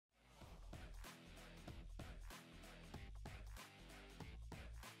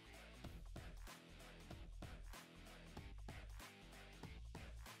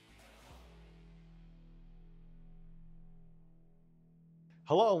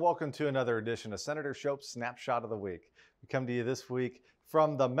Hello and welcome to another edition of Senator Shope's Snapshot of the Week. We come to you this week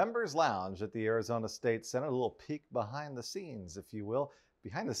from the Members Lounge at the Arizona State Senate, a little peek behind the scenes, if you will,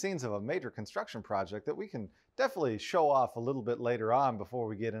 behind the scenes of a major construction project that we can definitely show off a little bit later on before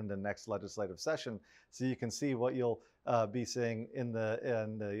we get into the next legislative session, so you can see what you'll be seeing in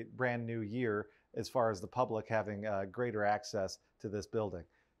the brand new year as far as the public having greater access to this building.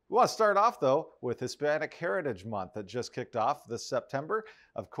 We want to start off, though, with Hispanic Heritage Month that just kicked off this September.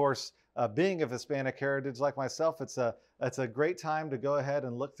 Of course, being of Hispanic heritage like myself, it's a great time to go ahead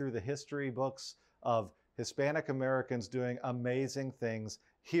and look through the history books of Hispanic Americans doing amazing things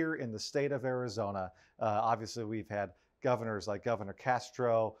here in the state of Arizona. Obviously, we've had governors like Governor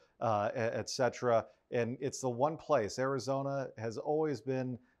Castro, et cetera, and it's the one place. Arizona has always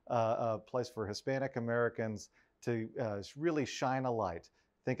been a place for Hispanic Americans to really shine a light.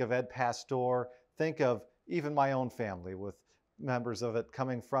 Think of Ed Pastor, think of even my own family with members of it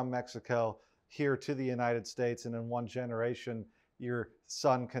coming from Mexico here to the United States, and in one generation, your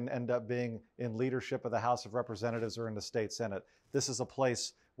son can end up being in leadership of the House of Representatives or in the state Senate. This is a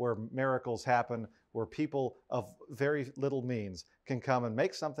place where miracles happen, where people of very little means can come and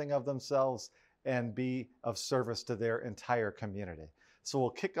make something of themselves and be of service to their entire community. So we'll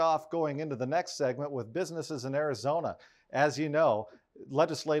kick off going into the next segment with businesses in Arizona. As you know,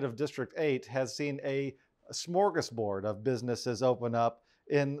 Legislative District 8 has seen a smorgasbord of businesses open up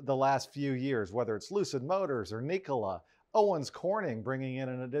in the last few years, whether it's Lucid Motors or Nikola, Owens Corning bringing in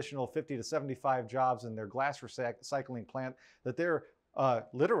an additional 50 to 75 jobs in their glass recycling plant that they're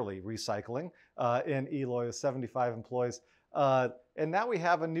literally recycling in Eloy with 75 employees. And now we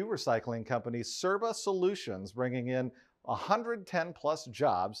have a new recycling company, Serba Solutions, bringing in 110 plus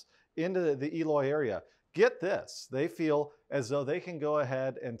jobs into the Eloy area. Get this, they feel as though they can go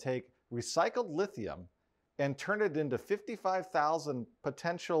ahead and take recycled lithium and turn it into 55,000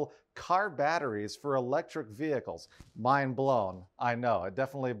 potential car batteries for electric vehicles. Mind blown, I know, it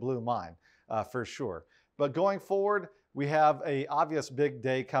definitely blew mine for sure. But going forward, we have an obvious big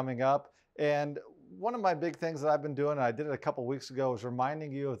day coming up, and one of my big things that I've been doing, and I did it a couple weeks ago, is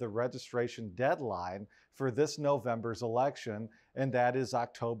reminding you of the registration deadline for this November's election, and that is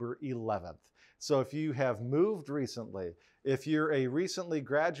October 11th. So if you have moved recently, if you're a recently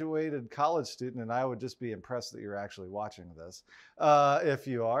graduated college student, and I would just be impressed that you're actually watching this, if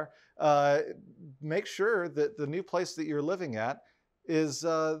you are, make sure that the new place that you're living at is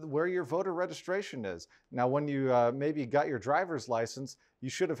where your voter registration is. Now, when you maybe got your driver's license, you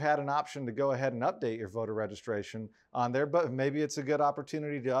should have had an option to go ahead and update your voter registration on there, but maybe it's a good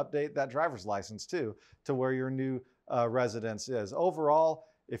opportunity to update that driver's license too, to where your new residence is. Overall,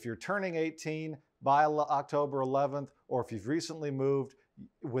 if you're turning 18 by October 11th, or if you've recently moved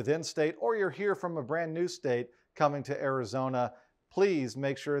within state, or you're here from a brand new state coming to Arizona, please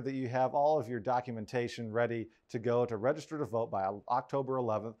make sure that you have all of your documentation ready to go to register to vote by October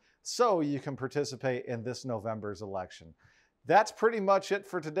 11th so you can participate in this November's election. That's pretty much it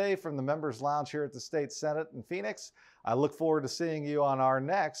for today from the Members Lounge here at the State Senate in Phoenix. I look forward to seeing you on our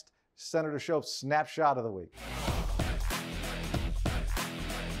next Senator Shope's Snapshot of the Week.